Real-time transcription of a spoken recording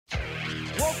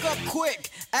Woke up quick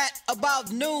at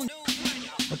about noon.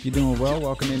 Hope you're doing well.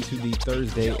 Welcome into the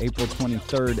Thursday, April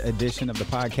 23rd edition of the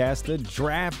podcast, the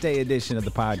draft day edition of the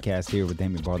podcast here with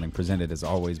Damian Barling, presented as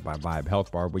always by Vibe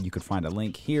Health Bar, where you can find a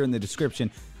link here in the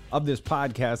description of this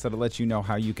podcast that'll let you know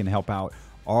how you can help out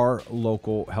our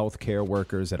local healthcare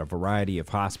workers at a variety of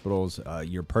hospitals.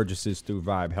 Your purchases through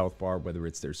Vibe Health Bar, whether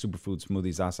it's their superfood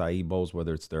smoothies, acai bowls,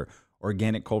 whether it's their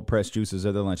organic cold pressed juices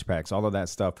or their lunch packs, all of that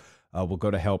stuff will go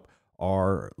to help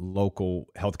our local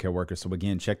healthcare workers. So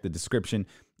again, check the description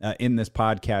in this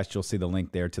podcast. You'll see the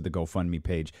link there to the GoFundMe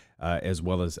page, as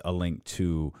well as a link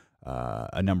to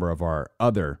a number of our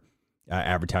other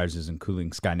advertisers,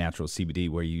 including Sky Natural CBD,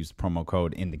 where you use the promo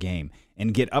code in the game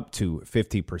and get up to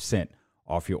 50%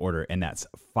 off your order. And that's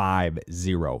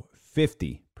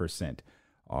 50%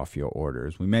 off your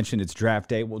orders. We mentioned it's draft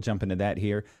day. We'll jump into that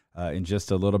here in just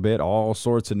a little bit. All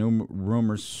sorts of new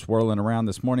rumors swirling around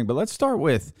this morning. But let's start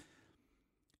with,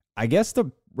 I guess the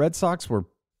Red Sox were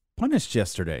punished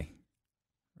yesterday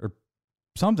or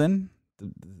something.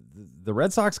 The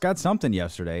Red Sox got something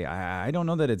yesterday. I don't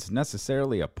know that it's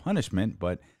necessarily a punishment,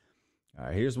 but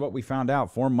here's what we found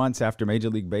out. 4 months after Major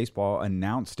League Baseball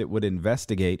announced it would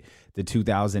investigate the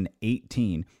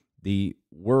 2018, the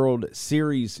World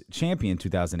Series champion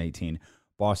 2018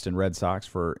 Boston Red Sox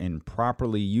for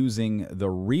improperly using the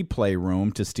replay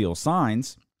room to steal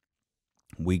signs,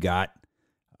 we got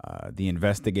the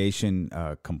investigation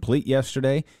complete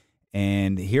yesterday,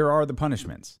 and here are the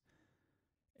punishments.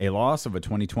 A loss of a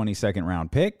 2020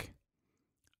 second-round pick,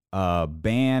 a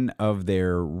ban of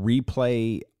their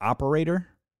replay operator,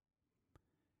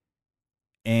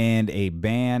 and a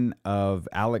ban of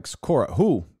Alex Cora,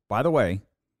 who, by the way,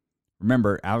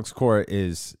 remember, Alex Cora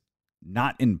is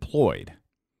not employed.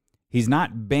 He's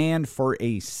not banned for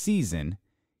a season.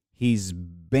 He's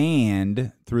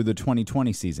banned through the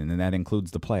 2020 season, and that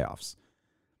includes the playoffs.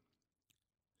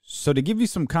 So to give you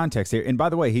some context here, and by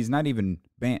the way, he's not even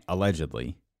banned,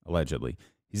 allegedly,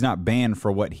 he's not banned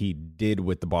for what he did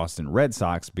with the Boston Red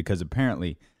Sox, because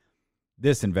apparently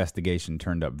this investigation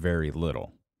turned up very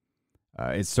little.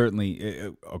 It's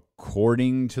certainly,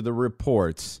 according to the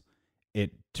reports,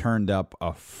 it turned up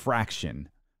a fraction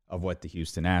of what the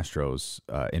Houston Astros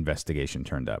investigation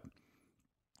turned up.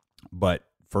 But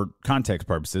for context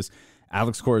purposes,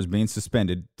 Alex Cora is being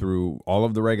suspended through all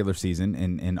of the regular season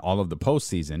and all of the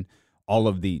postseason, all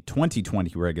of the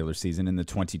 2020 regular season and the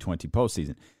 2020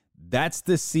 postseason. That's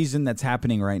the season that's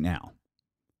happening right now.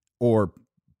 Or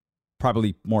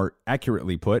probably more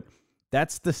accurately put,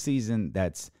 that's the season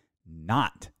that's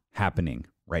not happening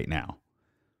right now.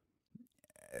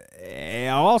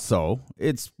 Also,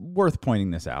 it's worth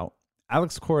pointing this out.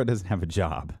 Alex Cora doesn't have a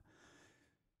job.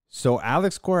 So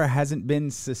Alex Cora hasn't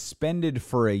been suspended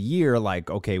for a year.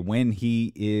 Like, okay, when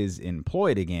he is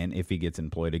employed again, if he gets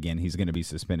employed again, he's going to be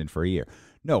suspended for a year.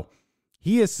 No,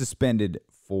 he is suspended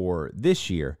for this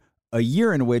year, a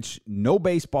year in which no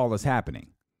baseball is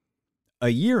happening, a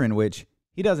year in which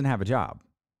he doesn't have a job.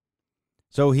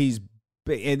 So he's,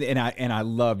 and I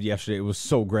loved yesterday. It was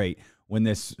so great when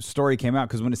this story came out,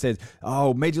 because when it says,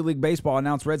 oh, Major League Baseball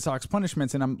announced Red Sox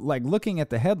punishments, and I'm like looking at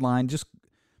the headline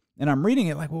and I'm reading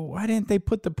it like, well, why didn't they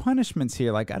put the punishments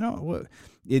here? Like, I don't,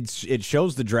 it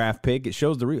shows the draft pick. It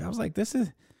shows I was like,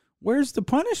 where's the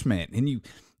punishment? And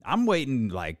I'm waiting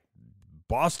like the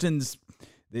Boston's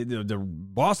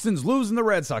losing the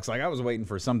Red Sox. Like, I was waiting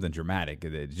for something dramatic.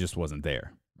 It just wasn't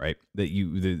there, right?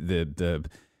 The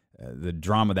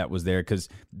drama that was there, because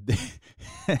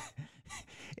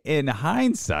in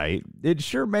hindsight, it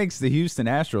sure makes the Houston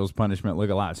Astros punishment look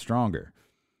a lot stronger.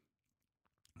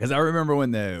 Because I remember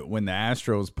when the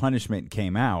Astros punishment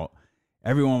came out,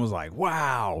 everyone was like,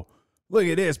 wow, look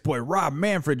at this. Boy, Rob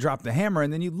Manfred dropped the hammer.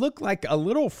 And then you look like a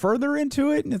little further into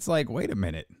it, and it's like, wait a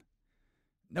minute.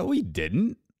 No, he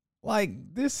didn't.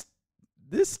 Like, this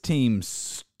team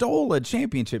stole a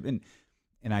championship. And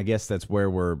I guess that's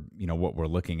where what we're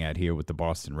looking at here with the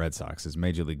Boston Red Sox is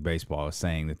Major League Baseball is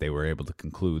saying that they were able to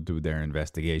conclude through their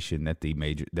investigation that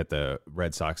the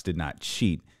Red Sox did not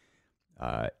cheat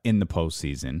in the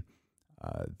postseason.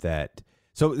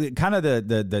 So kind of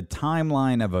the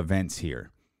timeline of events here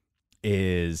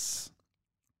is,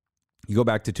 you go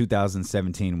back to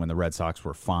 2017 when the Red Sox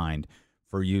were fined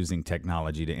for using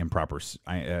technology to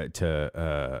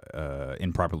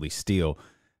improperly steal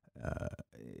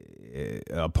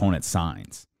opponent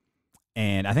signs.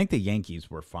 And I think the Yankees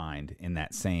were fined in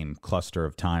that same cluster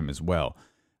of time as well.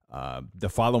 The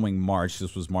following March,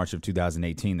 this was March of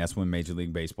 2018, that's when Major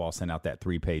League Baseball sent out that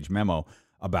 3-page memo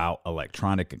about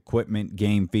electronic equipment,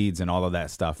 game feeds, and all of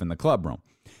that stuff in the club room.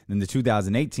 Then the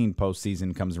 2018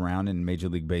 postseason comes around, and Major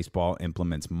League Baseball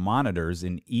implements monitors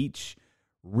in each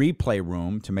replay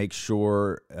room to make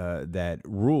sure that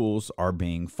rules are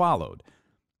being followed.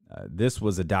 This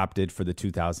was adopted for the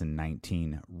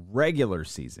 2019 regular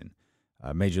season.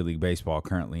 Major League Baseball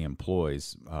currently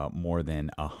employs more than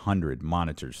 100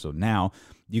 monitors. So now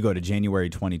you go to January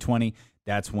 2020.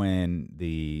 That's when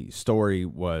the story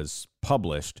was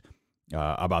published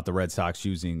about the Red Sox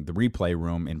using the replay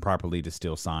room improperly to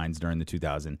steal signs during the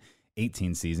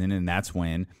 2018 season, and that's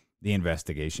when the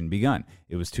investigation begun.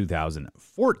 It was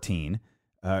 2014,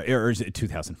 or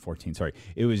 2014, sorry.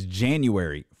 It was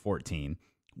January 14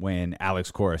 when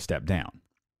Alex Cora stepped down.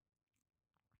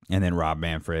 And then Rob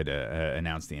Manfred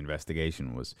announced the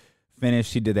investigation was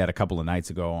finished. He did that a couple of nights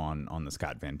ago on the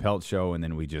Scott Van Pelt show, and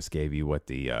then we just gave you what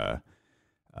the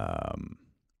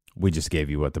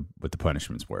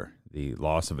punishments were: the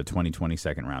loss of a 2020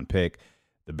 second round pick,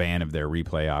 the ban of their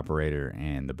replay operator,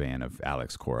 and the ban of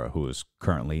Alex Cora, who is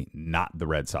currently not the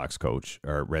Red Sox coach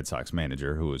or Red Sox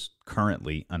manager, who is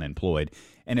currently unemployed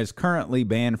and is currently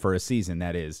banned for a season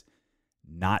that is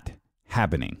not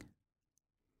happening.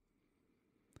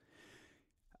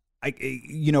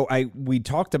 We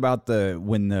talked about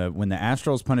when the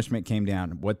Astros punishment came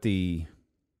down, what the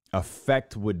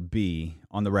effect would be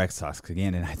on the Red Sox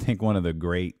again, and I think one of the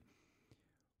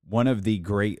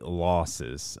great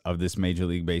losses of this Major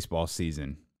League Baseball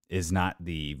season is not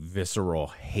the visceral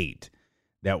hate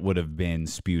that would have been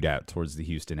spewed out towards the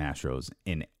Houston Astros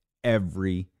in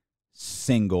every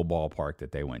single ballpark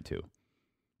that they went to.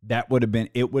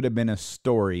 It would have been a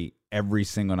story every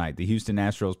single night. The Houston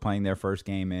Astros playing their first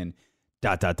game in ...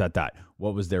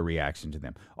 What was their reaction to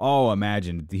them? Oh,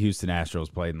 imagine the Houston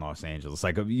Astros played in Los Angeles.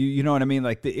 Like, you know what I mean?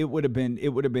 Like, it would have been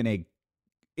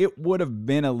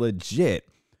a legit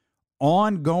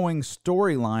ongoing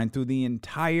storyline through the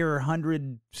entire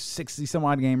 160 some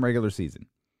odd game regular season.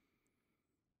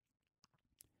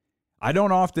 I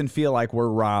don't often feel like we're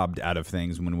robbed out of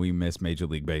things when we miss Major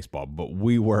League Baseball, but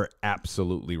we were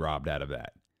absolutely robbed out of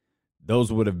that.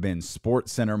 Those would have been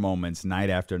Sports Center moments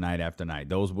night after night after night.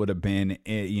 Those would have been,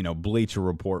 Bleacher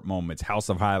Report moments, House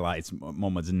of Highlights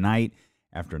moments, night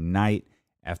after night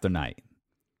after night.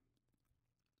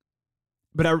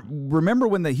 But I remember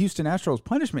when the Houston Astros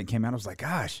punishment came out, I was like,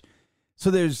 gosh.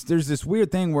 So there's this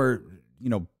weird thing where,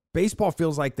 baseball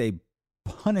feels like they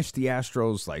punish the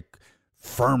Astros like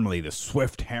firmly, the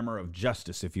swift hammer of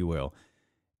justice, if you will.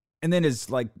 And then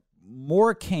as like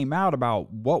more came out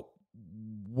about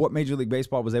what Major League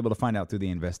Baseball was able to find out through the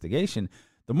investigation,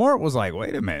 the more it was like,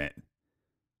 wait a minute,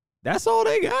 that's all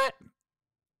they got?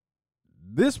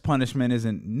 This punishment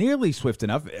isn't nearly swift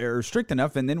enough or strict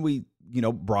enough. And then we,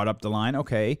 brought up the line,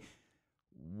 okay,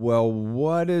 well,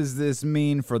 what does this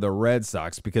mean for the Red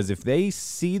Sox? Because if they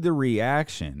see the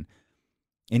reaction,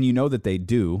 and that they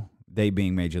do, they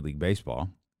being Major League Baseball,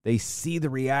 they see the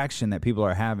reaction that people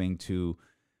are having to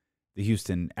the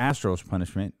Houston Astros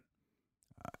punishment.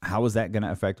 How is that going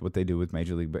to affect what they do with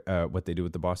Major League, what they do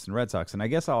with the Boston Red Sox? And I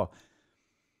guess I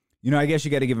guess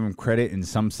you got to give them credit in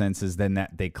some senses then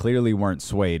that they clearly weren't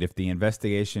swayed. If the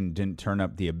investigation didn't turn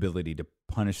up the ability to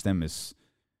punish them as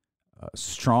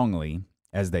strongly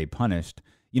as they punished,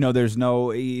 there's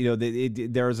no,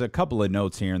 there's a couple of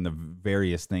notes here in the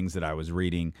various things that I was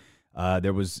reading.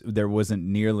 There wasn't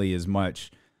nearly as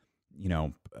much,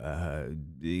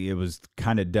 it was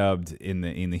kind of dubbed in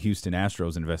the Houston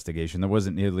Astros investigation. There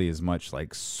wasn't nearly as much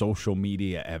like social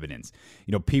media evidence.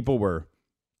 People were,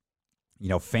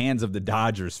 fans of the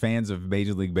Dodgers, fans of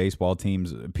Major League Baseball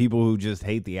teams, people who just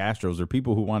hate the Astros or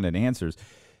people who wanted answers.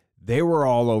 They were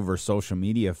all over social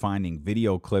media finding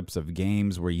video clips of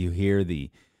games where you hear the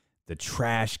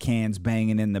trash cans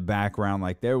banging in the background.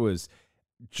 Like there was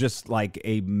just like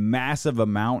a massive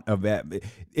amount of it.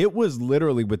 It was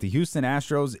literally with the Houston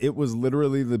Astros. It was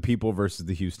literally the people versus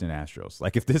the Houston Astros.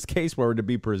 Like if this case were to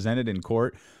be presented in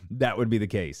court, that would be the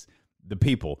case. The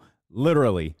people,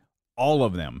 literally all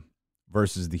of them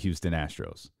versus the Houston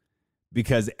Astros,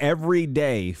 because every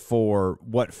day for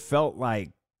what felt like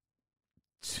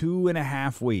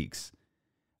 2.5 weeks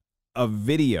of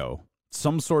video,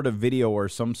 some sort of video or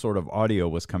some sort of audio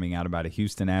was coming out about a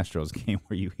Houston Astros game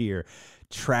where you hear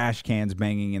trash cans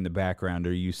banging in the background,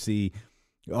 or you see,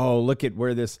 oh, look at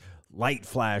where this light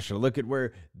flashed, or look at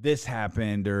where this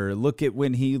happened, or look at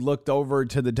when he looked over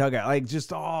to the dugout, like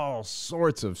just all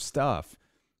sorts of stuff.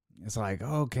 It's like,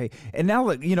 okay. And now,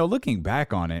 looking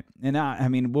back on it, and I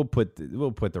mean, we'll put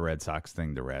the Red Sox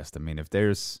thing to rest. I mean, if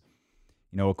there's,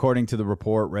 according to the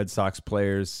report, Red Sox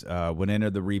players would enter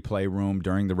the replay room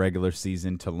during the regular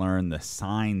season to learn the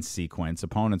sign sequence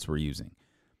opponents were using.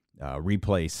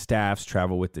 replay staffs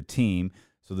travel with the team,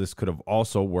 so this could have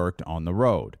also worked on the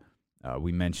road.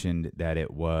 We mentioned that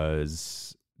it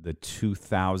was the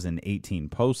 2018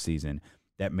 postseason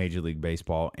that Major League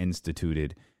Baseball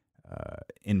instituted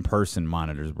in-person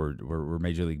monitors where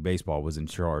Major League Baseball was in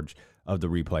charge of the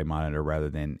replay monitor rather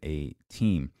than a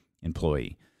team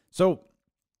employee. So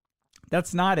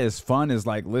that's not as fun as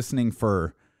like listening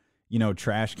for,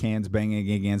 trash cans banging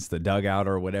against the dugout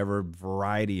or whatever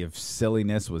variety of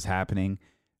silliness was happening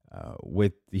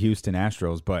with the Houston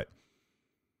Astros. But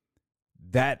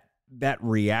that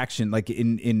reaction, like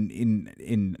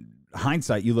in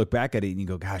hindsight, you look back at it and you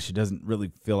go, gosh, it doesn't really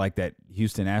feel like that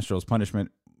Houston Astros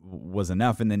punishment was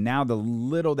enough. And then now the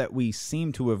little that we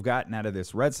seem to have gotten out of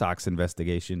this Red Sox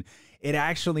investigation, it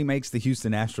actually makes the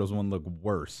Houston Astros one look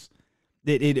worse.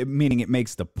 Meaning it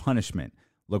makes the punishment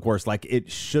look worse. Like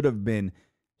it should have been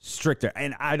stricter.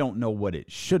 And I don't know what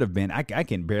it should have been. I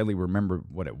can barely remember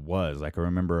what it was. Like I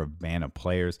remember a ban of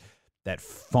players, that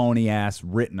phony ass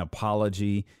written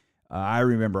apology. I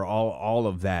remember all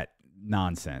of that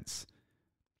nonsense.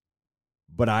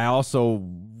 But I also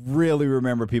really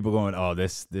remember people going, "Oh,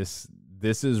 this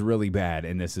is really bad,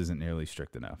 and this isn't nearly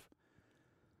strict enough."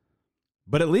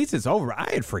 But at least it's over. I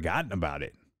had forgotten about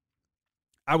it.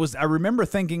 I remember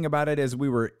thinking about it as we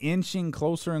were inching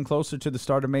closer and closer to the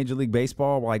start of Major League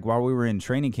Baseball, like while we were in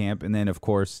training camp, and then of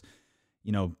course,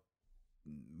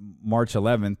 March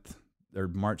 11th or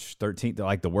March 13th,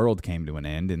 like the world came to an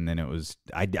end, and then it was.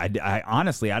 I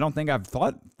honestly, I don't think I've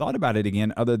thought about it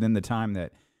again, other than the time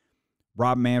that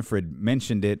Rob Manfred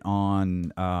mentioned it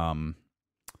on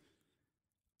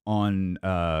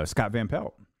Scott Van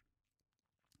Pelt,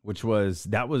 which was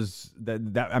that was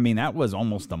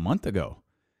almost a month ago.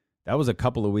 That was a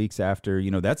couple of weeks after,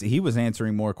 he was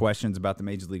answering more questions about the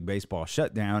Major League Baseball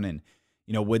shutdown and,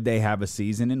 would they have a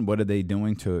season and what are they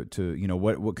doing to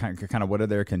what kind of what are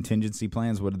their contingency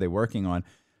plans? What are they working on?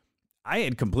 I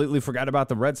had completely forgot about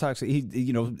the Red Sox.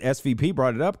 SVP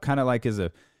brought it up kind of like as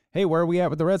a, hey, where are we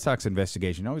at with the Red Sox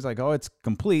investigation? I was like, oh, it's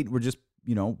complete. We're just,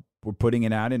 we're putting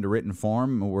it out into written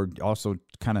form. We're also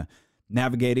kind of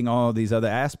navigating all of these other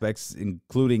aspects,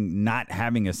 including not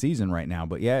having a season right now.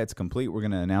 But yeah, it's complete. We're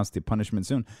going to announce the punishment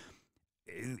soon.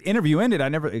 Interview ended. I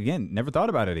never thought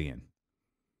about it again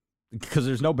because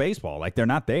there's no baseball. Like they're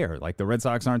not there. Like the Red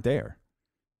Sox aren't there.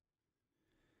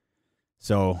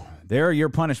 So there are your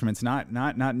punishments. Not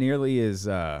nearly as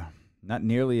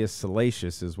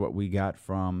salacious as what we got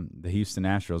from the Houston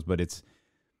Astros, but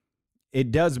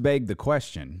it does beg the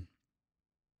question: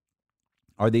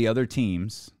 are the other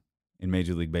teams in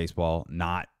Major League Baseball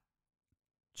not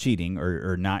cheating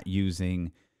or not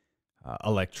using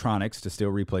electronics to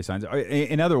steal replay signs?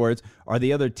 In other words, are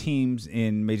the other teams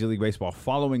in Major League Baseball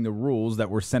following the rules that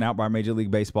were sent out by Major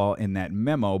League Baseball in that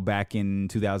memo back in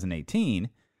 2018?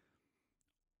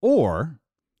 Or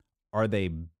are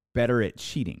they better at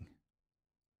cheating?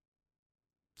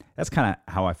 That's kind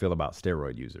of how I feel about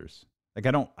steroid users. Like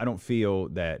I don't feel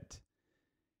that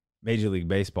Major League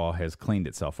Baseball has cleaned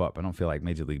itself up. I don't feel like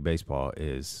Major League Baseball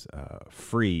is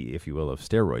free, if you will, of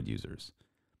steroid users.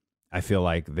 I feel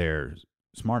like they're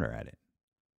smarter at it.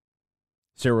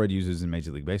 Steroid users in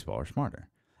Major League Baseball are smarter.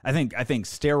 I think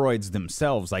steroids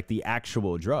themselves, like the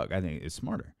actual drug, I think is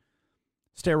smarter.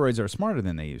 Steroids are smarter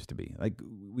than they used to be. Like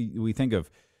we think of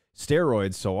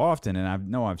steroids so often, and I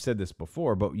know I've said this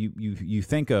before, but you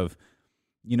think of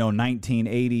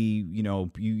 1980,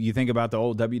 you think about the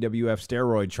old WWF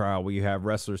steroid trial where you have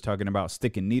wrestlers talking about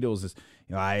sticking needles.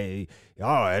 I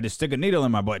had to stick a needle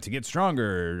in my butt to get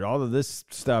stronger. All of this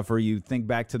stuff. Or you think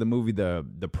back to the movie,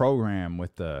 the Program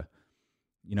with the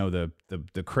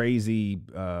crazy,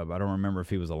 I don't remember if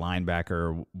he was a linebacker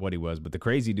or what he was, but the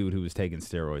crazy dude who was taking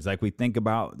steroids. Like we think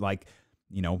about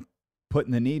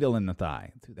putting the needle in the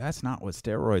thigh. Dude, that's not what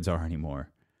steroids are anymore.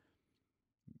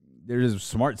 There's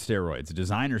smart steroids,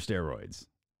 designer steroids.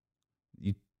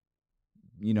 You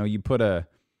put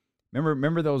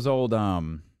remember those old, I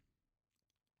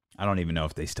don't even know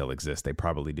if they still exist. They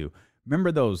probably do.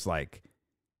 Remember those like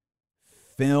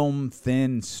film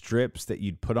thin strips that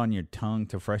you'd put on your tongue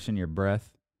to freshen your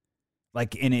breath?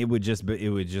 Like, and it would just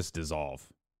dissolve.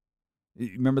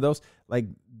 Remember those? Like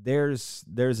there's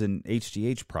an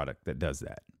HGH product that does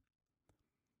that.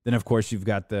 Then of course you've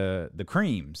got the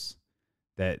creams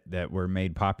that were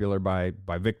made popular by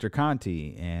Victor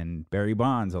Conti and Barry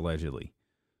Bonds, allegedly.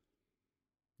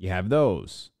 You have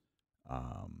those.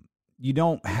 You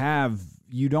don't have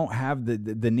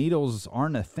the needles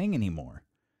aren't a thing anymore.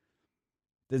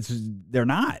 They're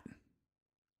not.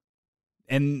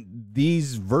 And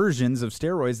these versions of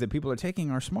steroids that people are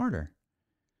taking are smarter.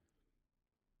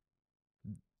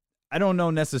 I don't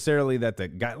know necessarily that the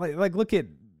guy, like look at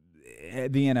the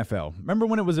NFL. Remember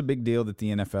when it was a big deal that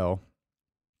the NFL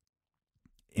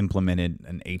implemented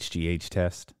an HGH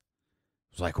test? It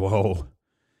was like, whoa,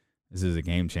 this is a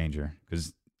game changer.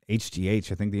 Because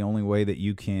HGH, I think the only way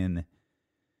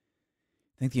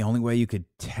you could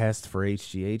test for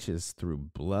HGH is through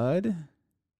blood.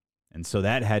 And so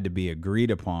that had to be agreed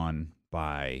upon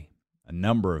by a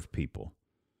number of people.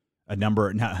 A number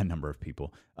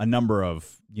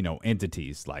of,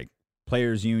 entities like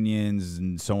players unions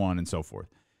and so on and so forth.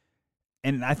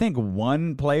 And I think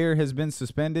one player has been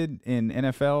suspended in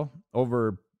NFL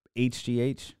over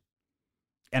HGH.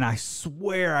 And I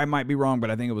swear I might be wrong, but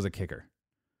I think it was a kicker.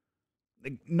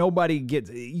 Like, nobody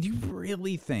gets, you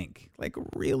really think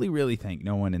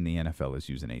no one in the NFL is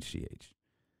using HGH?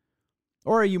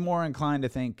 Or are you more inclined to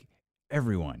think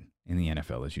everyone in the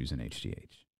NFL is using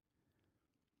HGH?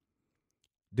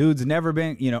 Dude's never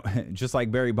been, just like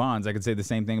Barry Bonds. I could say the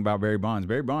same thing about Barry Bonds.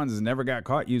 Barry Bonds has never got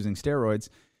caught using steroids.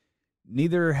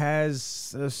 Neither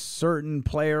has a certain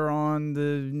player on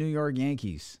the New York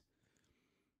Yankees.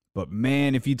 But,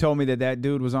 man, if you told me that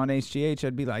dude was on HGH,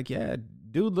 I'd be like, yeah,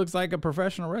 dude looks like a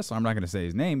professional wrestler. I'm not going to say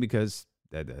his name because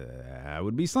that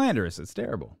would be slanderous. It's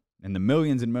terrible. And the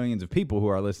millions and millions of people who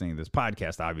are listening to this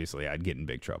podcast, obviously, I'd get in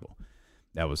big trouble.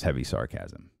 That was heavy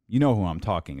sarcasm. You know who I'm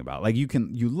talking about. Like, you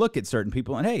look at certain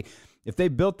people and, hey, if they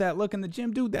built that look in the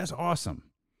gym, dude, that's awesome.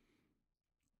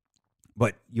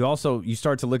 But you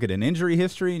start to look at an injury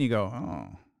history and you go, oh,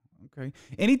 okay.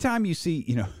 Anytime you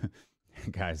see,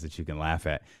 guys that you can laugh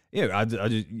at, I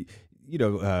just,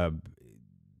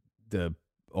 the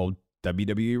old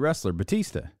WWE wrestler,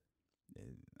 Batista,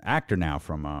 actor now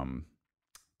from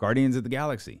Guardians of the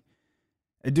Galaxy.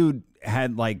 A dude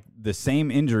had like the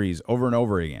same injuries over and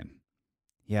over again.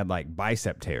 He had like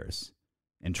bicep tears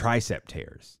and tricep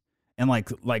tears and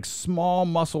like small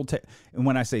muscle. And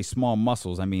when I say small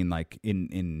muscles, I mean like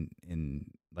in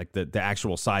like the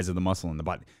actual size of the muscle in the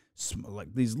body.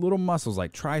 Like these little muscles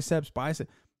like triceps, biceps,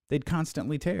 they'd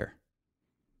constantly tear.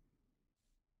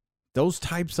 Those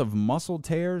types of muscle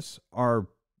tears are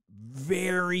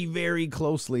very, very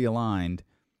closely aligned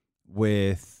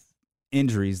with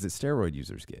injuries that steroid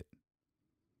users get.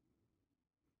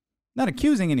 Not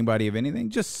accusing anybody of anything,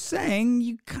 just saying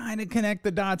you kind of connect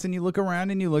the dots and you look around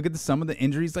and you look at some of the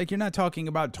injuries. Like, you're not talking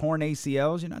about torn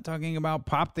ACLs. You're not talking about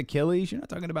popped Achilles. You're not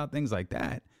talking about things like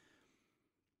that.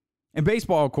 In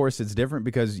baseball, of course, it's different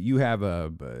because you have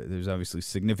there's obviously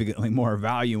significantly more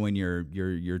value in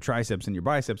your triceps and your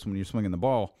biceps when you're swinging the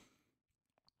ball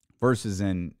versus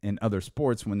in other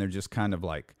sports when they're just kind of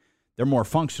like, they're more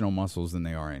functional muscles than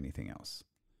they are anything else.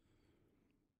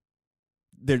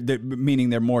 They're meaning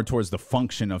they're more towards the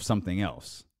function of something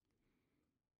else.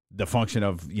 The function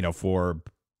of, for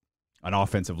an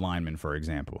offensive lineman, for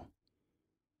example,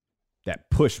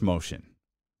 that push motion.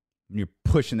 You're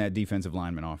pushing that defensive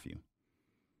lineman off you.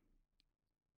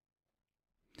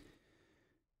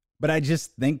 But I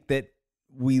just think that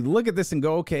we look at this and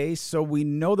go, okay, so we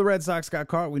know the Red Sox got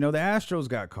caught. We know the Astros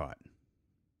got caught.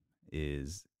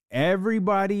 Is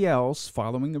everybody else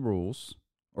following the rules,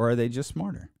 or are they just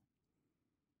smarter?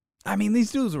 I mean,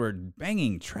 these dudes were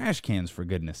banging trash cans, for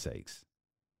goodness sakes.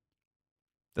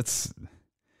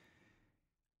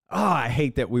 I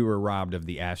hate that we were robbed of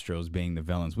the Astros being the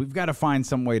villains. We've got to find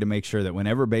some way to make sure that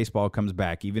whenever baseball comes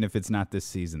back, even if it's not this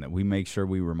season, that we make sure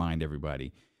we remind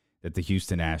everybody that the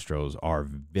Houston Astros are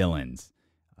villains,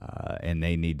 and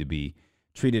they need to be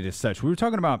treated as such. We were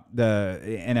talking about the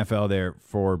NFL there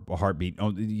for a heartbeat.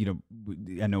 Oh,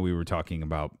 I know we were talking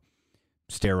about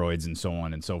steroids and so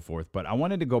on and so forth, but I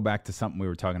wanted to go back to something we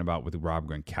were talking about with Rob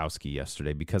Gronkowski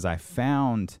yesterday, because I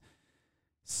found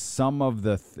some of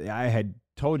I had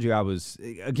told you I was,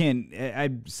 again, I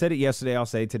said it yesterday, I'll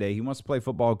say it today. He wants to play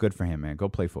football. Good for him, man. Go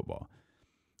play football.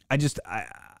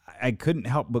 I couldn't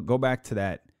help but go back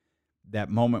to that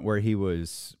moment where he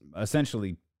was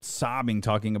essentially sobbing,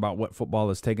 talking about what football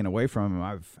has taken away from him.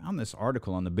 I found this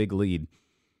article on the Big Lead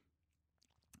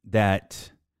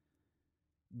that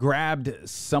grabbed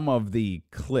some of the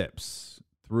clips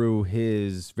through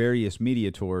his various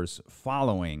media tours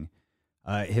following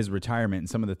his retirement and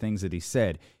some of the things that he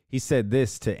said. He said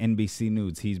this to NBC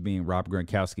News. He's being Rob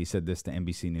Gronkowski, said this to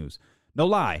NBC News. No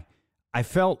lie, I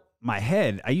felt my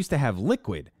head, I used to have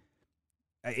liquid.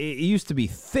 It used to be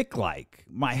thick like.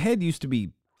 My head used to be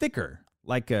thicker,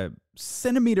 like a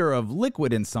centimeter of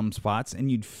liquid in some spots,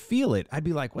 and you'd feel it. I'd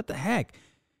be like, what the heck?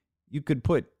 You could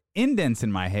put indents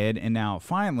in my head, and now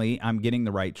finally I'm getting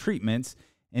the right treatments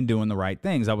and doing the right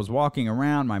things. I was walking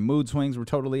around. My mood swings were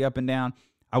totally up and down.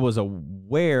 I was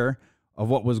aware of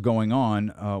what was going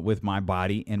on with my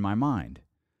body and my mind.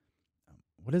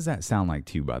 What does that sound like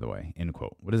to you, by the way? End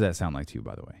quote. What does that sound like to you,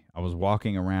 by the way? I was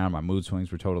walking around. My mood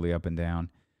swings were totally up and down.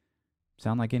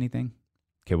 Sound like anything?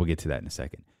 Okay, we'll get to that in a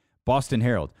second. Boston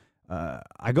Herald.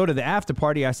 I go to the after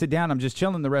party. I sit down. I'm just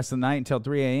chilling the rest of the night until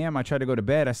 3 a.m. I try to go to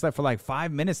bed. I slept for like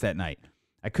 5 minutes that night.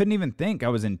 I couldn't even think. I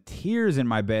was in tears in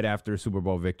my bed after a Super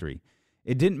Bowl victory.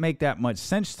 It didn't make that much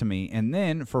sense to me. And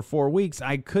then for 4 weeks,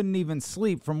 I couldn't even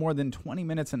sleep for more than 20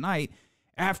 minutes a night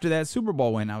after that Super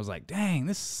Bowl win. I was like, dang,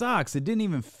 this sucks. It didn't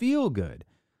even feel good.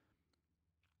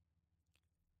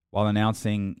 While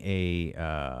announcing a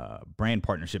brand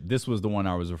partnership, this was the one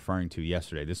I was referring to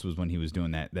yesterday. This was when he was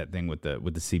doing that thing with the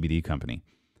CBD company.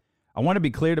 I want to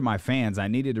be clear to my fans, I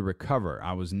needed to recover.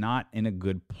 I was not in a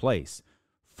good place.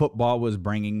 Football was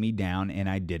bringing me down, and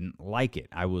I didn't like it.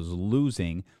 I was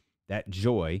losing that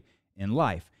joy in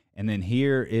life. And then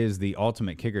here is the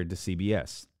ultimate kicker to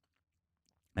CBS.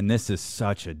 And this is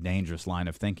such a dangerous line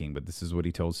of thinking, but this is what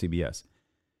he told CBS.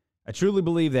 I truly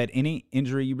believe that any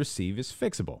injury you receive is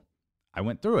fixable. I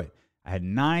went through it. I had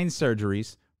 9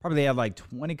 surgeries, probably had like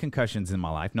 20 concussions in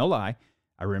my life. No lie.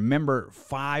 I remember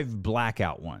 5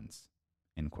 blackout ones,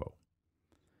 end quote.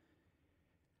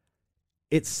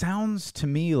 It sounds to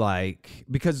me like,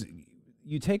 because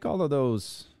you take all of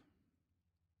those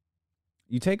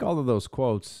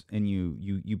quotes and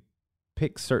you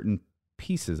pick certain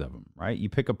pieces of them, right? You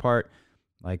pick apart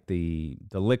like the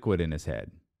liquid in his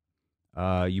head.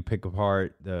 You pick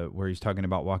apart where he's talking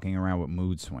about walking around with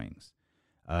mood swings.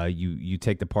 You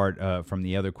take the part from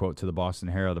the other quote to the Boston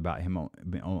Herald about him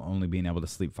only being able to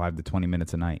sleep 5 to 20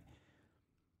 minutes a night.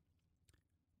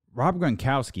 Rob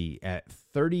Gronkowski, at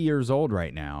 30 years old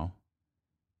right now,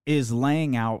 is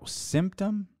laying out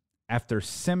symptom after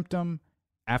symptom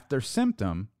after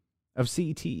symptom of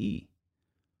CTE.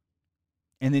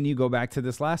 And then you go back to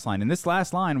this last line. And this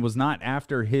last line was not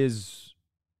after his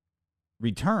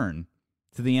return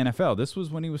to the NFL. This was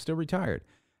when he was still retired.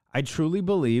 I truly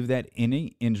believe that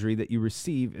any injury that you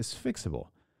receive is fixable.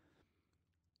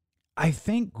 I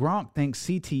think Gronk thinks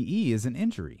CTE is an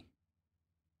injury.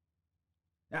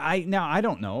 I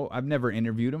don't know. I've never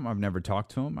interviewed him. I've never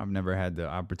talked to him. I've never had the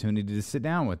opportunity to sit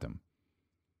down with him.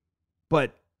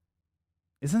 But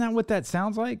isn't that what that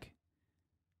sounds like?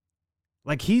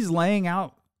 Like he's laying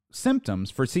out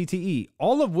symptoms for CTE,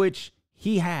 all of which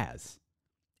he has.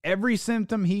 Every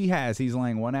symptom he has, he's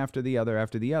laying one after the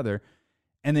other.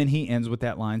 And then he ends with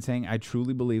that line saying, I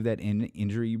truly believe that any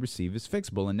injury you receive is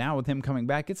fixable. And now with him coming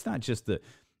back, it's not just the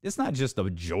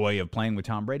joy of playing with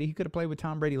Tom Brady. He could have played with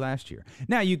Tom Brady last year.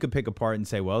 Now you could pick apart and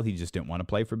say, well, he just didn't want to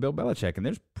play for Bill Belichick. And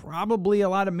there's probably a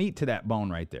lot of meat to that bone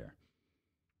right there.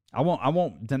 I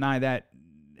won't deny that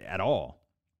at all.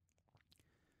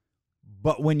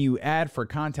 But when you add for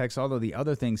context all of the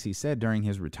other things he said during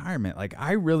his retirement, like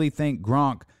I really think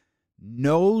Gronk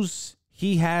knows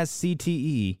he has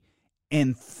CTE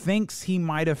and thinks he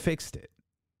might have fixed it.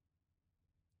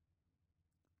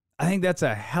 I think that's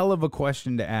a hell of a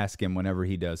question to ask him whenever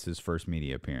he does his first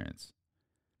media appearance.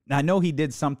 Now, I know he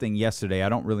did something yesterday. I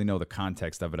don't really know the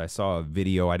context of it. I saw a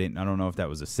video. I don't know if that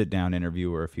was a sit-down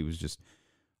interview or if he was just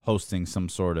hosting some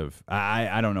sort of,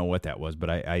 I don't know what that was, but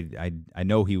I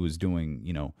know he was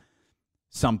doing,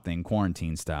 something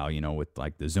quarantine style, with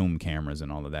like the Zoom cameras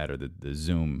and all of that, or the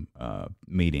Zoom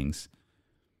meetings.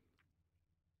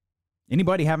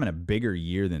 Anybody having a bigger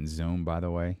year than Zoom, by the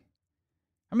way?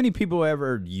 How many people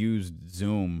ever used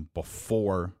Zoom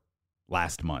before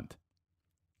last month?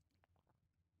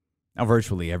 Now,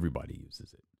 virtually everybody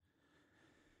uses it.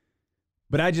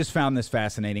 But I just found this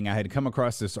fascinating. I had come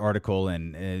across this article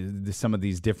and some of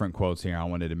these different quotes here I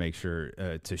wanted to make sure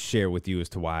to share with you as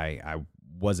to why I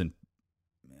wasn't.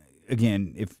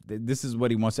 Again, if this is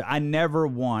what he wants to, I never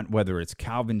want, whether it's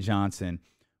Calvin Johnson,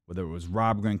 whether it was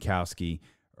Rob Gronkowski,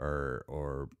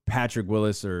 or Patrick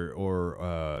Willis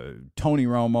or Tony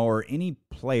Romo or any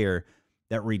player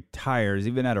that retires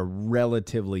even at a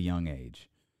relatively young age,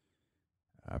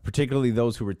 particularly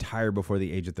those who retire before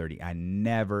the age of 30. I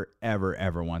never, ever,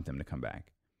 ever want them to come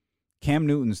back. Cam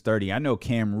Newton's 30. I know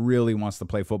Cam really wants to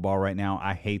play football right now.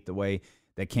 I hate the way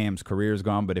that Cam's career is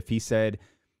gone, but if he said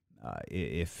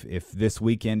if this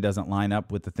weekend doesn't line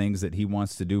up with the things that he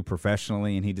wants to do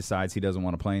professionally and he decides he doesn't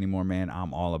want to play anymore, man,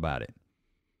 I'm all about it.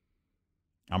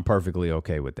 I'm perfectly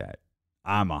okay with that.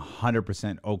 I'm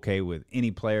 100% okay with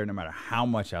any player, no matter how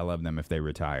much I love them, if they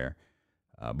retire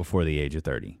before the age of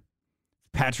 30.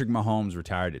 Patrick Mahomes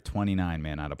retired at 29,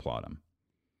 man, I'd applaud him.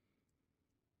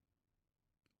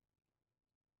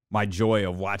 My joy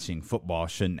of watching football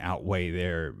shouldn't outweigh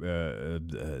their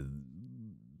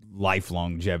life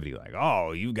longevity. Like,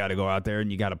 oh, you've got to go out there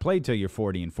and you got to play till you're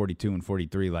 40 and 42 and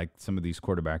 43 like some of these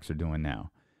quarterbacks are doing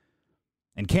now.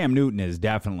 And Cam Newton is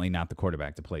definitely not the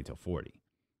quarterback to play till 40.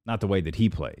 Not the way that he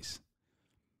plays.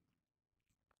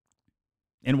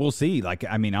 And we'll see. I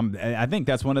think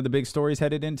that's one of the big stories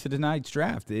headed into tonight's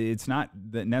draft. It's not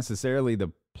necessarily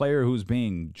the player who's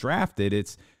being drafted.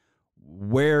 It's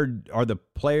where are the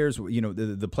players,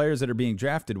 the players that are being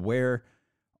drafted, where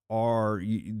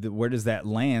does that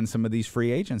land some of these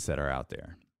free agents that are out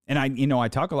there? And I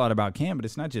talk a lot about Cam, but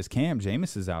it's not just Cam.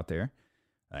 Jameis is out there.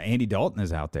 Andy Dalton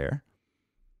is out there.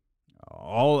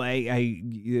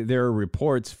 There are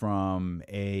reports from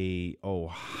a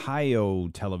Ohio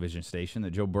television station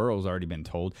that Joe Burrow's already been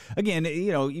told. Again,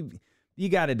 you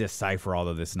got to decipher all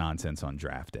of this nonsense on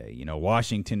draft day.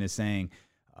 Washington is saying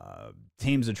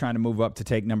teams are trying to move up to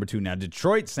take number 2. Now,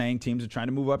 Detroit's saying teams are trying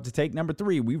to move up to take number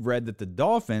 3. We've read that the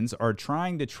Dolphins are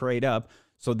trying to trade up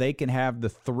so they can have the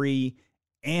 3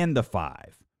 and the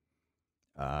 5.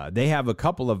 They have a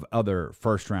couple of other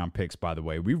first-round picks, by the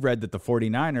way. We've read that the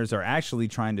 49ers are actually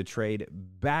trying to trade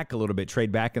back a little bit,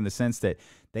 trade back in the sense that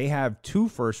they have 2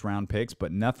 first-round picks,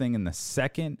 but nothing in the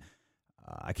second.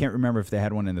 I can't remember if they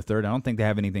had one in the third. I don't think they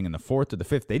have anything in the fourth or the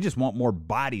fifth. They just want more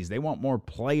bodies. They want more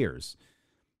players.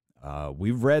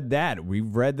 We've read that.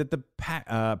 We've read that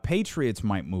the Patriots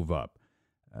might move up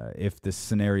if this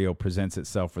scenario presents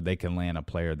itself where they can land a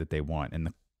player that they want.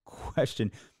 And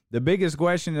the biggest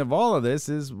question of all of this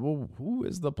is, well, who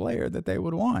is the player that they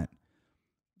would want?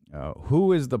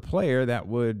 Who is the player that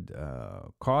would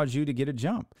cause you to get a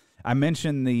jump? I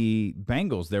mentioned the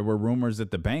Bengals. There were rumors that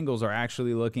the Bengals are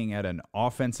actually looking at an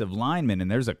offensive lineman,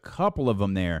 and there's a couple of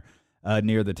them there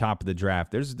near the top of the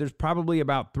draft. There's probably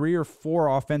about 3 or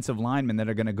 4 offensive linemen that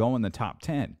are going to go in the top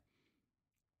 10.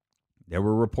 There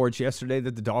were reports yesterday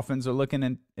that the Dolphins are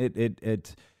looking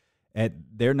at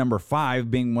their number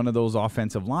 5 being one of those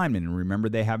offensive linemen. And remember,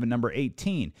 they have a number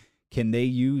 18. Can they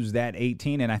use that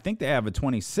 18? And I think they have a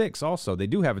 26 also. They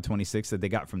do have a 26 that they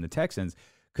got from the Texans.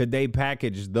 Could they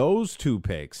package those 2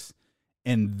 picks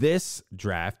in this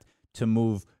draft to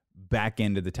move back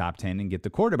into the top 10 and get the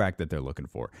quarterback that they're looking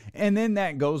for? And then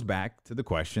that goes back to the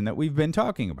question that we've been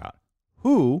talking about.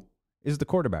 Who is the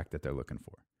quarterback that they're looking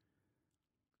for?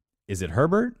 Is it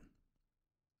Herbert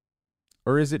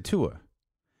or is it Tua?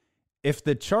 If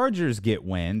the Chargers get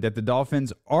wind that the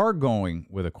Dolphins are going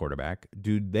with a quarterback,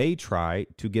 do they try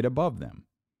to get above them?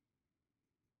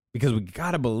 Because we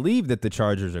got to believe that the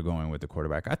Chargers are going with the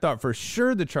quarterback. I thought for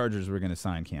sure the Chargers were going to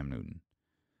sign Cam Newton.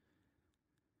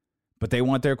 But they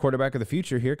want their quarterback of the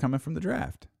future here coming from the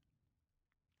draft.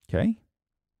 Okay?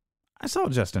 I saw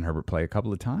Justin Herbert play a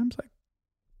couple of times.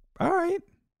 All right.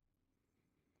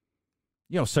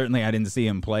 Certainly I didn't see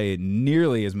him play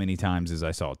nearly as many times as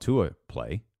I saw Tua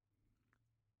play.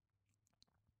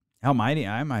 I might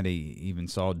have even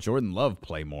saw Jordan Love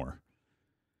play more.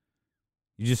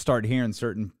 You just start hearing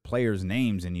certain players'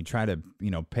 names and you try to,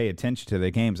 pay attention to their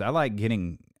games. I like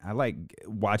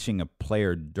watching a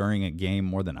player during a game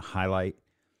more than a highlight.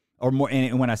 Or more,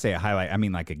 and when I say a highlight, I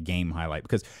mean like a game highlight.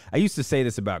 Because I used to say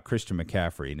this about Christian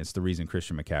McCaffrey, and it's the reason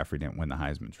Christian McCaffrey didn't win the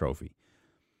Heisman Trophy.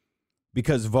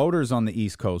 Because voters on the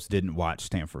East Coast didn't watch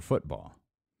Stanford football.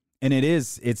 And it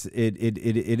is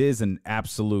an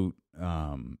absolute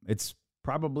it's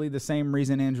probably the same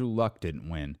reason Andrew Luck didn't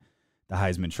win the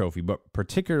Heisman Trophy, but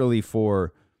particularly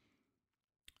for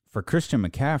Christian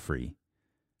McCaffrey,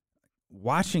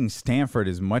 watching Stanford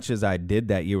as much as I did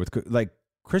that year with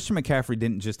Christian McCaffrey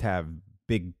didn't just have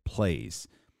big plays.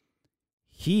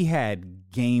 He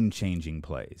had game-changing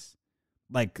plays.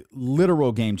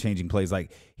 Literal game-changing plays.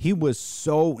 He was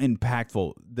so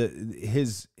impactful.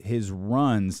 His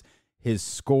runs, his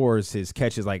scores, his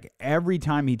catches, every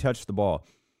time he touched the ball,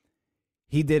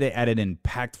 he did it at an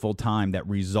impactful time that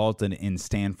resulted in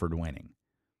Stanford winning.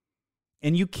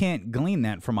 And you can't glean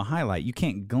that from a highlight. You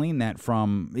can't glean that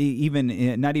from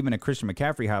not even a Christian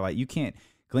McCaffrey highlight. You can't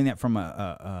glean that from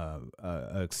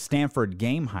a Stanford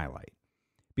game highlight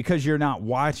because you're not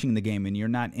watching the game and you're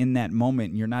not in that moment.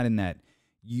 And you're not in that.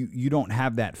 You don't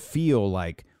have that feel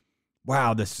like,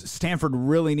 wow, this Stanford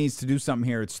really needs to do something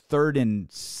here. It's 3rd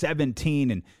and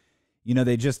 17, and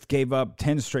they just gave up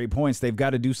 10 straight points. They've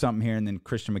got to do something here, and then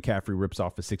Christian McCaffrey rips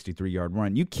off a 63-yard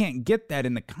run. You can't get that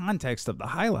in the context of the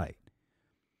highlight.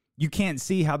 You can't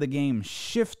see how the game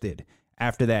shifted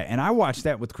after that. And I watched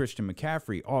that with Christian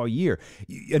McCaffrey all year.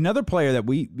 Another player that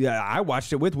I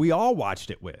watched it with, we all watched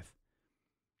it with,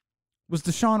 was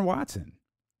Deshaun Watson.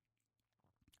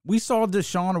 We saw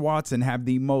Deshaun Watson have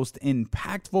the most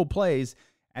impactful plays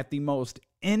at the most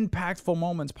impactful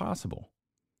moments possible.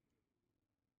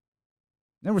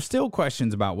 There were still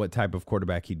questions about what type of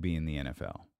quarterback he'd be in the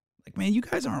NFL. Man, you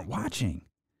guys aren't watching.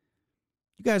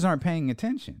 You guys aren't paying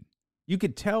attention. You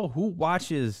could tell who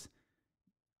watches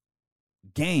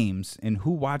games and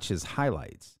who watches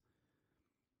highlights.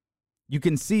 You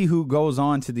can see who goes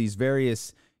on to these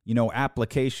various,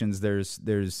 applications. There's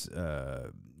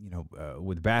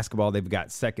with basketball, they've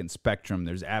got Second Spectrum.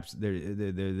 There's apps.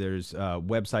 There's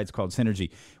websites called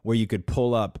Synergy where you could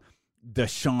pull up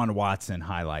Deshaun Watson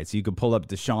highlights. You could pull up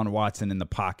Deshaun Watson in the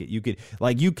pocket.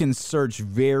 You can search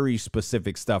very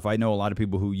specific stuff. I know a lot of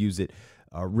people who use it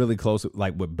really close,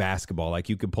 like with basketball. Like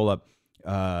you could pull up,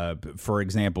 for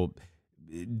example,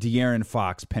 De'Aaron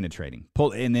Fox penetrating.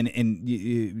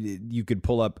 You could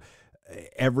pull up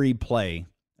every play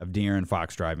of De'Aaron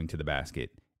Fox driving to the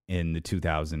basket in the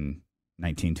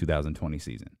 2019-2020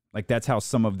 season. Like that's how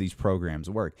some of these programs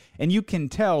work. And you can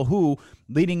tell who,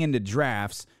 leading into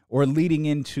drafts or leading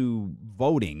into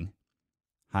voting,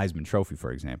 Heisman Trophy,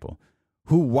 for example,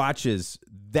 who watches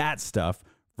that stuff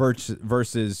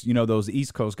versus those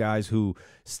East Coast guys who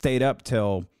stayed up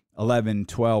till 11,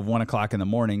 12, 1 o'clock in the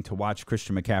morning to watch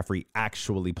Christian McCaffrey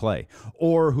actually play,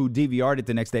 or who DVR'd it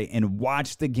the next day and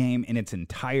watched the game in its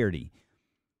entirety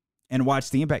and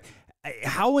watched the impact.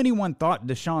 How anyone thought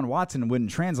Deshaun Watson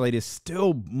wouldn't translate is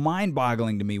still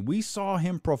mind-boggling to me. We saw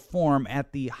him perform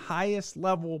at the highest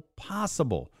level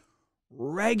possible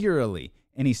regularly,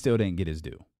 and he still didn't get his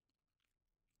due.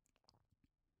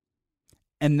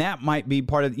 And that might be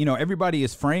part of, everybody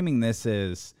is framing this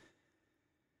as,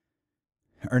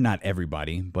 or not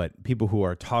everybody, but people who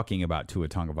are talking about Tua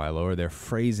Tagovailoa, they're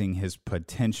phrasing his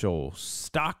potential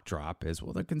stock drop as,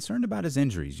 well, they're concerned about his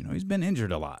injuries. He's been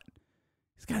injured a lot.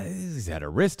 He's had a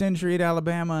wrist injury at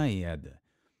Alabama. He had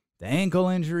the ankle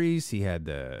injuries. He had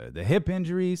the hip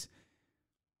injuries.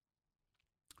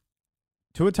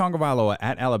 Tua Tagovailoa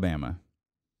at Alabama.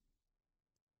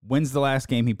 When's the last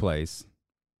game he plays?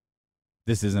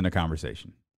 This isn't a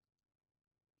conversation.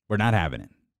 We're not having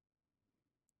it.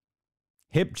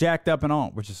 Hip jacked up and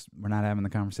all. We're not having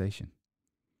the conversation.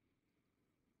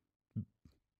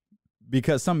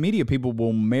 Because some media people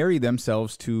will marry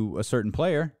themselves to a certain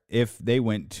player if they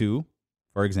went to,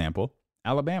 for example,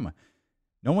 Alabama.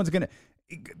 No one's going to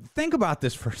think about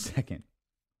this for a second.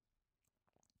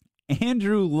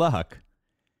 Andrew Luck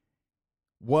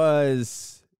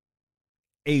was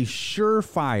a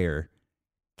surefire,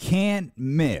 can't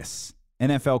miss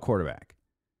NFL quarterback.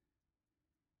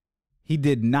 He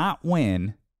did not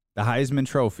win the Heisman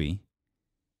Trophy,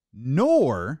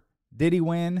 nor did he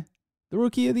win the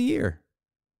Rookie of the Year.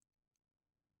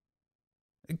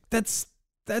 That's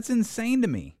insane to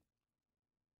me.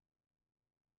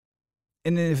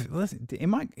 And didn't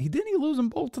he lose them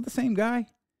both to the same guy?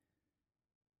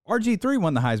 RG3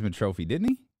 won the Heisman Trophy, didn't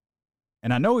he?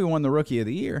 And I know he won the Rookie of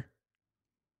the Year.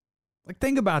 Like,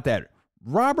 think about that.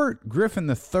 Robert Griffin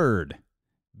III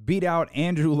beat out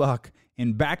Andrew Luck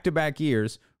in back-to-back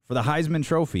years for the Heisman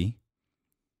Trophy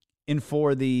and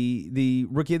for the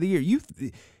Rookie of the Year.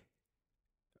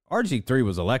 RG3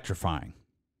 was electrifying.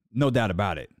 No doubt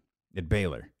about it, at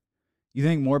Baylor. You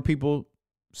think more people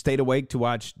stayed awake to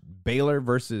watch Baylor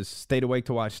versus stayed awake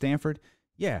to watch Stanford?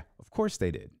 Yeah, of course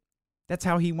they did. That's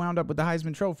how he wound up with the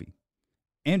Heisman Trophy.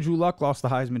 Andrew Luck lost the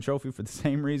Heisman Trophy for the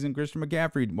same reason Christian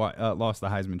McCaffrey lost the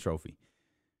Heisman Trophy.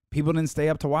 People didn't stay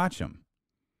up to watch him.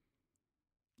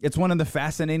 It's one of the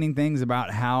fascinating things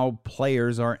about how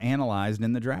players are analyzed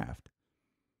in the draft.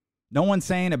 No one's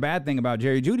saying a bad thing about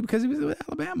Jerry Jeudy because he was with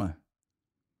Alabama.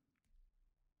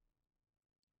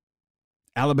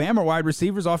 Alabama wide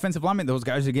receivers, offensive linemen, those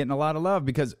guys are getting a lot of love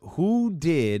because who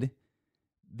did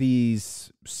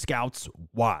these scouts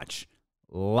watch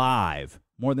live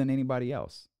more than anybody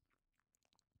else?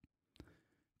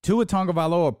 Tua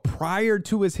Tagovailoa, prior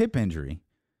to his hip injury,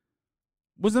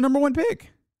 was the number one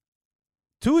pick.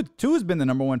 Tua's been the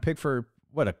number one pick for,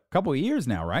 a couple of years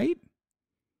now, right?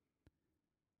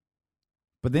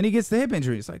 But then he gets the hip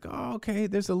injury. It's like, oh, okay,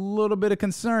 there's a little bit of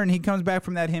concern. He comes back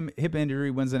from that hip injury,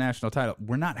 wins the national title.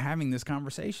 We're not having this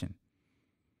conversation.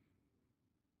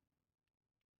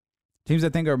 Teams I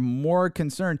think are more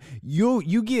concerned.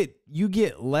 You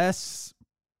get less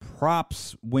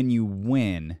props when you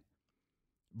win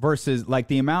versus like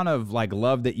the amount of like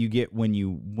love that you get when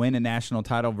you win a national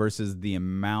title versus the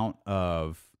amount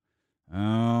of,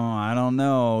 I don't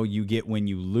know, you get when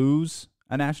you lose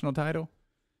a national title.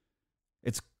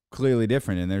 It's clearly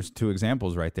different, and there's two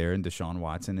examples right there in Deshaun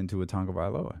Watson and Tua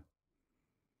Tagovailoa.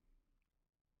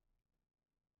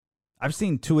 I've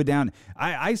seen Tua down.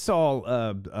 I saw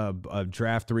a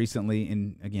draft recently,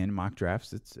 in again mock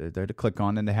drafts. It's there to click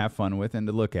on and to have fun with and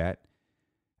to look at.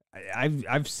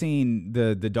 I've seen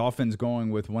the Dolphins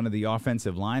going with one of the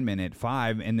offensive linemen at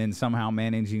 5, and then somehow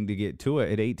managing to get Tua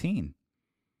at 18.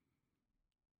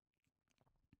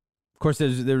 course,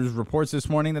 there's reports this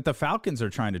morning that the Falcons are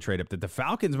trying to trade up, that the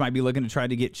Falcons might be looking to try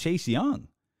to get Chase Young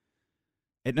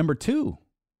at number 2.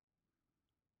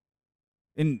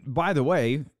 And by the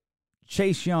way,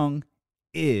 Chase Young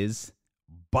is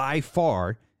by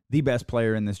far the best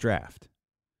player in this draft.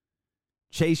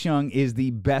 Chase Young is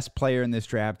the best player in this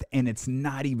draft, and it's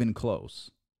not even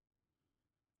close.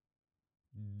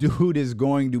 Dude is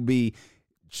going to be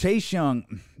Chase Young.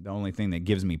 The only thing that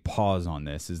gives me pause on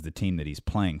this is the team that he's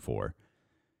playing for.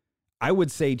 I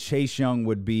would say Chase Young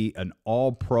would be an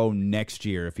all-pro next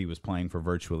year if he was playing for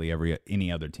virtually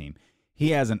any other team.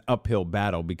 He has an uphill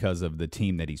battle because of the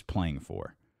team that he's playing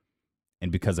for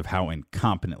and because of how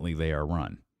incompetently they are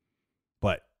run.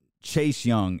 But Chase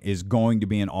Young is going to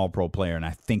be an all-pro player, and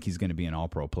I think he's going to be an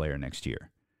all-pro player next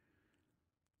year.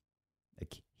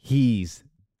 Like, he's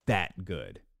that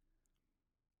good.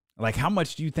 Like, how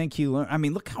much do you think he learned? I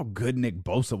mean, look how good Nick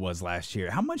Bosa was last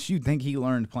year. How much do you think he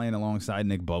learned playing alongside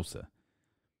Nick Bosa?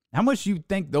 How much do you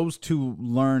think those two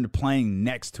learned playing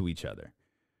next to each other?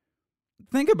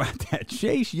 Think about that.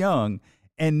 Chase Young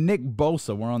and Nick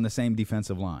Bosa were on the same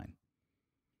defensive line.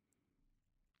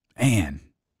 And,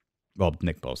 well,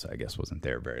 Nick Bosa, I guess, wasn't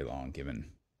there very long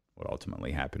given what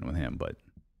ultimately happened with him. But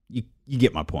you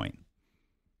get my point.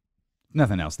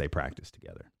 Nothing else, they practiced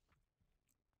together.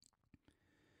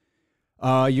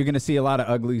 You're going to see a lot of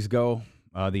uglies go.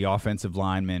 The offensive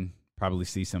linemen, probably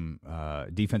see some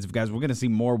defensive guys. We're going to see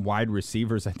more wide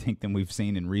receivers, I think, than we've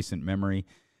seen in recent memory.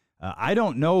 I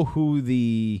don't know who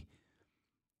the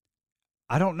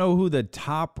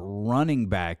top running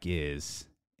back is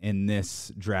in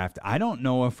this draft. I don't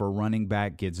know if a running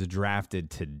back gets drafted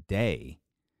today.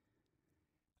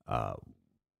 Of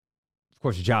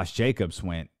course, Josh Jacobs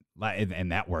went,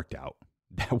 and that worked out.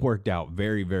 That worked out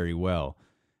very, very well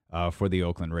for the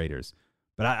Oakland Raiders.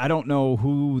 But I don't know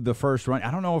who the first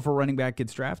I don't know if a running back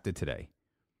gets drafted today.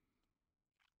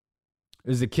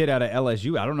 There's a kid out of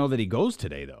LSU. I don't know that he goes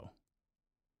today, though.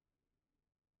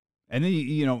 And then,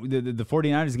 the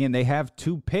 49ers, again, they have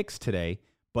 2 picks today,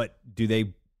 but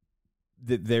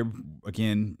they're,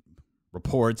 again,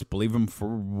 reports, believe them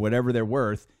for whatever they're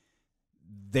worth,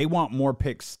 they want more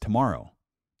picks tomorrow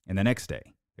and the next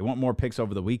day. They want more picks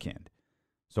over the weekend.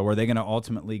 So are they going to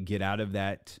ultimately get out of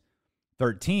that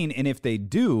 13? And if they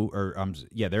do,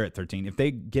 they're at 13. If they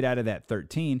get out of that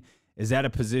 13, is that a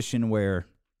position where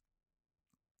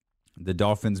the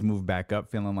Dolphins move back up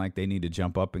feeling like they need to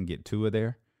jump up and get Tua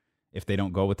there if they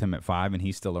don't go with him at 5 and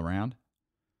he's still around?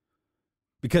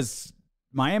 Because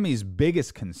Miami's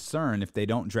biggest concern if they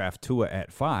don't draft Tua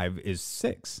at 5 is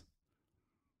 6.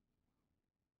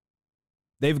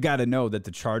 They've got to know that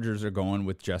the Chargers are going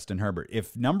with Justin Herbert.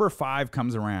 If number 5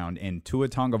 comes around and Tua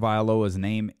Tagovailoa's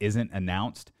name isn't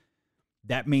announced,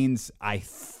 that means, I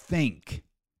think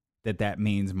that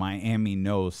means Miami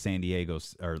knows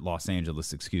Los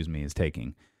Angeles, is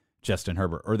taking Justin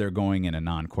Herbert, or they're going in a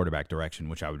non-quarterback direction,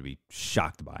 which I would be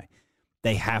shocked by.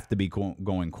 They have to be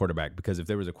going quarterback, because if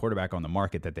there was a quarterback on the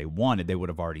market that they wanted, they would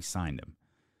have already signed him.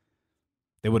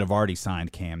 They would have already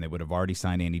signed Cam. They would have already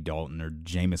signed Andy Dalton or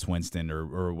Jameis Winston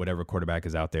or whatever quarterback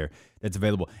is out there that's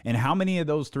available. And how many of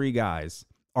those 3 guys,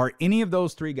 are any of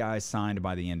those 3 guys signed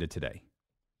by the end of today?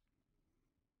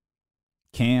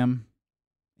 Cam,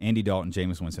 Andy Dalton,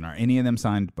 Jameis Winston, are any of them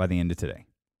signed by the end of today?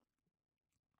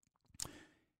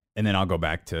 And then I'll go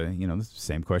back to, the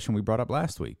same question we brought up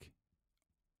last week.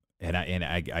 And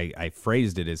I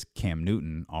phrased it as Cam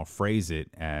Newton. I'll phrase it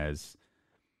as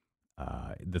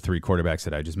the 3 quarterbacks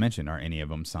that I just mentioned. Are any of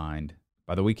them signed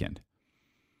by the weekend?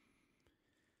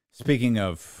 Speaking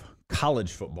of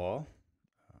college football,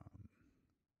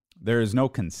 there is no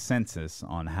consensus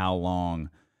on how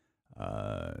long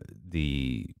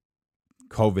the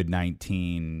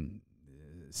COVID-19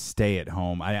 stay at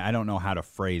home. I don't know how to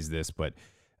phrase this, but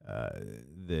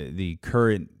the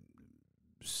current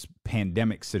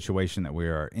pandemic situation that we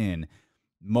are in,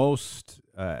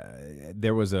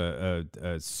 there was a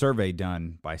survey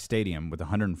done by Stadium with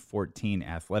 114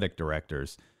 athletic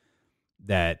directors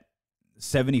that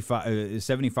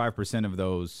 75% of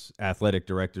those athletic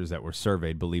directors that were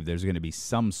surveyed believe there's going to be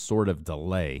some sort of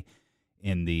delay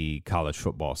in the college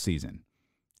football season.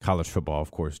 College football,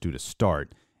 of course, due to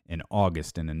start in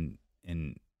August, and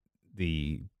in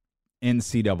the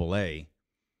NCAA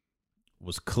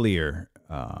was clear,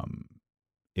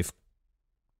 if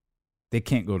they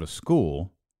can't go to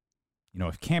school,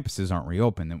 if campuses aren't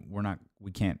reopened, then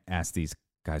we can't ask these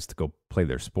guys to go play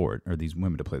their sport, or these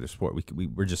women to play their sport.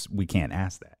 We can't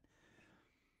ask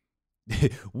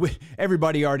that.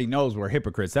 Everybody already knows we're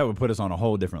hypocrites. That would put us on a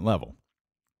whole different level.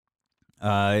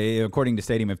 According to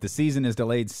Stadium, if the season is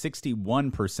delayed,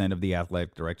 61% of the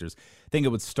athletic directors think it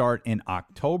would start in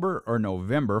October or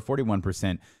November.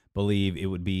 41% believe it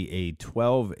would be a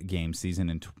 12-game season,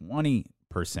 and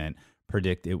 20%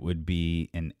 predict it would be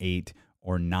an 8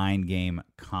 or 9-game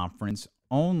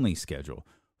conference-only schedule.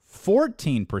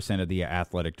 14% of the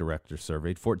athletic directors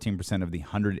surveyed, 14% of the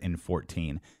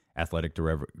 114 athletic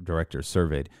directors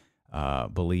surveyed,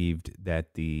 believed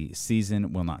that the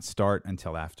season will not start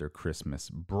until after Christmas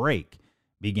break,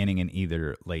 beginning in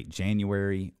either late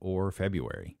January or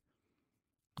February.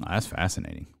 Oh, that's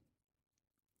fascinating.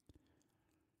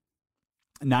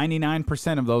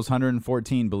 99% of those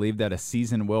 114 believe that a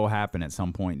season will happen at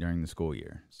some point during the school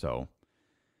year. So,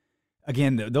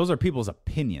 again, those are people's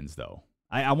opinions, though.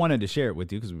 I wanted to share it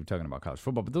with you because we were talking about college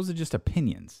football, but those are just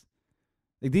opinions.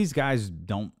 Like, these guys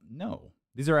don't know.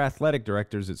 These are athletic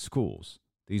directors at schools.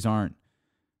 These aren't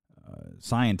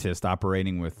scientists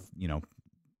operating with,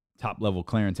 top-level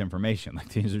clearance information. Like,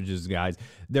 these are just guys.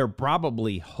 They're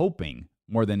probably hoping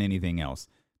more than anything else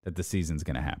that the season's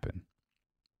going to happen.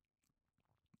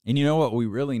 And you know what we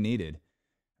really needed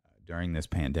during this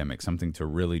pandemic, something to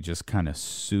really just kind of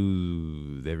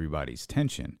soothe everybody's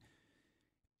tension,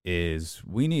 is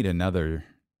we need another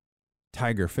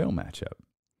Tiger-Phil matchup.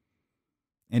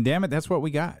 And damn it, that's what we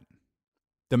got.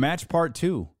 The match part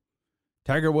 2.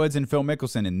 Tiger Woods and Phil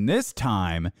Mickelson. And this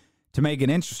time, to make it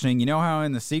interesting, you know how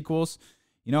in the sequels,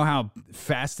 you know how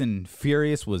Fast and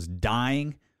Furious was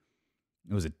dying?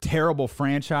 It was a terrible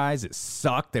franchise. It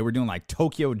sucked. They were doing like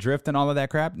Tokyo Drift and all of that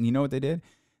crap. And you know what they did?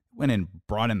 Went and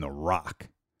brought in The Rock.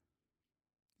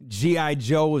 G.I.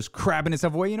 Joe was crapping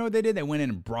itself away. You know what they did? They went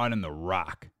in and brought in The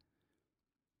Rock.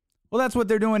 Well, that's what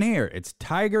they're doing here. It's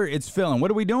Tiger, it's Phil. And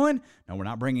what are we doing? No, we're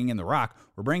not bringing in The Rock.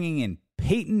 We're bringing in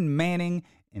Peyton Manning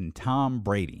and Tom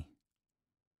Brady.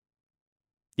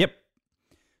 Yep.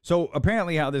 So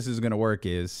apparently how this is going to work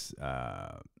is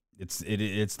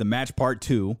it's the match part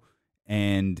 2.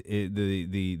 And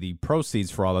the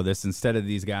proceeds for all of this, instead of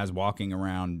these guys walking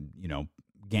around,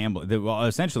 gambling, well,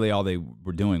 essentially all they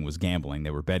were doing was gambling.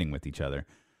 They were betting with each other.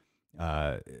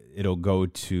 It'll go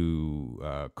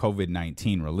to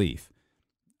COVID-19 relief.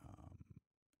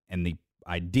 And the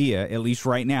idea, at least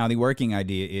right now, the working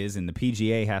idea is, and the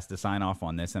PGA has to sign off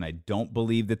on this, and I don't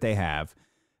believe that they have.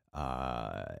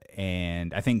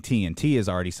 And I think TNT has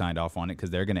already signed off on it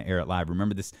because they're going to air it live.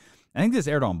 Remember this? I think this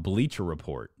aired on Bleacher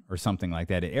Report or something like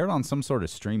that. It aired on some sort of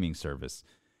streaming service.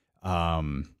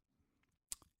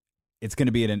 It's going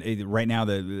to be right now.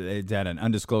 It's at an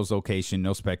undisclosed location,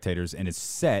 no spectators, and it's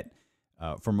set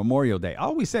for Memorial Day. I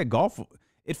always said golf.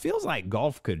 It feels like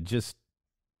golf could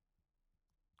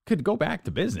go back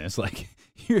to business. Like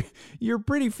you're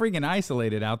pretty freaking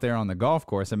isolated out there on the golf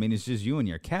course. I mean, it's just you and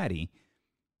your caddy.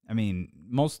 I mean,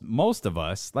 most of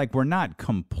us, like, we're not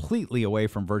completely away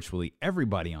from virtually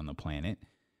everybody on the planet.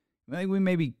 Like, we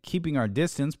may be keeping our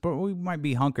distance, but we might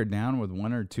be hunkered down with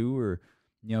 1 or 2 or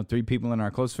 3 people in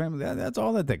our close family. That's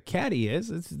all that the caddy is.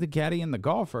 It's the caddy and the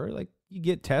golfer. Like, you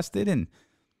get tested, and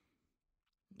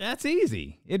that's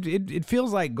easy. It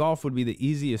feels like golf would be the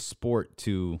easiest sport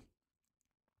to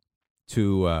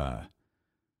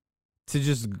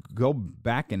just go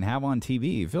back and have on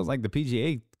TV. It feels like the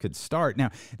PGA could start.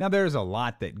 Now there's a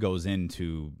lot that goes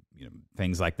into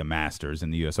things like the Masters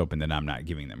and the U.S. Open that I'm not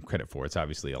giving them credit for. It's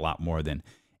obviously a lot more than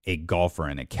a golfer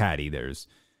and a caddy. There's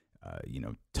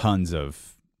tons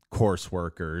of course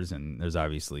workers, and there's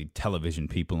obviously television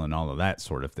people and all of that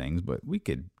sort of things. But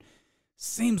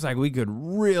seems like we could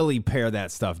really pare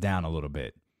that stuff down a little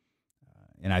bit.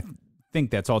 And I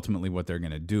think that's ultimately what they're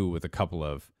going to do with a couple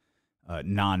of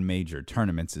non-major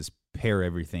tournaments, is pare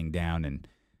everything down and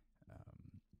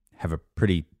have a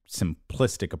pretty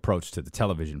simplistic approach to the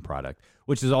television product,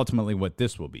 which is ultimately what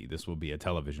this will be. This will be a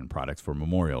television product for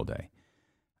Memorial Day.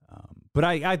 But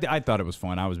I thought it was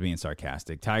fun. I was being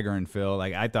sarcastic. Tiger and Phil,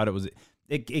 like, I thought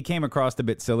it came across a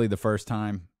bit silly the first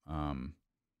time.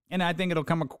 And I think it'll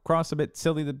come across a bit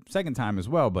silly the second time as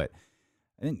well. But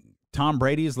I think Tom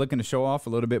Brady is looking to show off a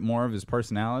little bit more of his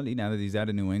personality now that he's out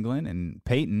of New England. And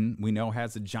Peyton, we know,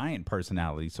 has a giant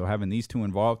personality. So having these two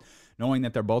involved, knowing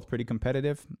that they're both pretty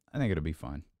competitive, I think it'll be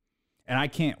fun. And I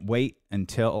can't wait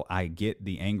until I get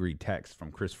the angry text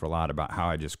from Chris Ferlat about how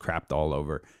I just crapped all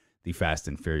over the Fast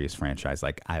and Furious franchise.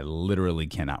 Like, I literally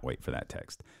cannot wait for that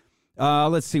text.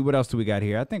 Let's see, what else do we got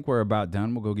here? I think we're about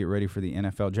done. We'll go get ready for the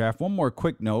NFL draft. One more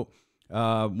quick note.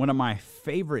 One of my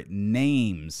favorite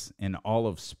names in all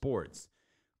of sports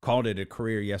called it a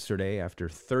career yesterday after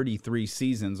 33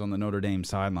 seasons on the Notre Dame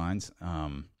sidelines.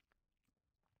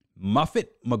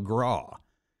 Muffet McGraw.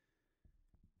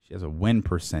 She has a win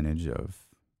percentage of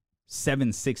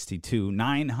 762,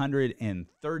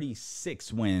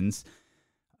 936 wins,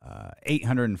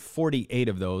 848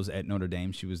 of those at Notre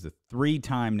Dame. She was the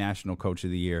 3-time National Coach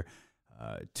of the Year,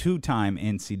 2-time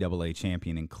NCAA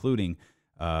champion, including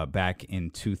back in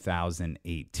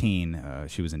 2018.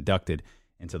 She was inducted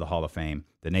into the Hall of Fame,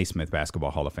 the Naismith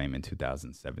Basketball Hall of Fame in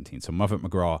 2017. So Muffet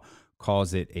McGraw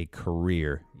calls it a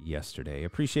career yesterday.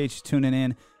 Appreciate you tuning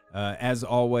in. As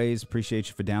always, appreciate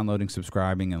you for downloading,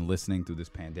 subscribing, and listening through this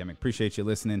pandemic. Appreciate you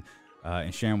listening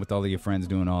and sharing with all of your friends,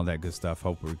 doing all that good stuff.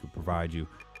 Hope we could provide you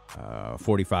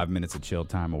 45 minutes of chill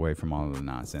time away from all of the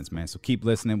nonsense, man. So keep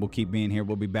listening. We'll keep being here.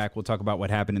 We'll be back. We'll talk about what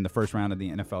happened in the first round of the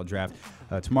NFL draft.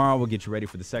 Tomorrow, we'll get you ready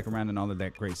for the second round and all of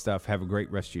that great stuff. Have a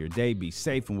great rest of your day. Be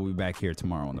safe, and we'll be back here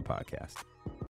tomorrow on the podcast.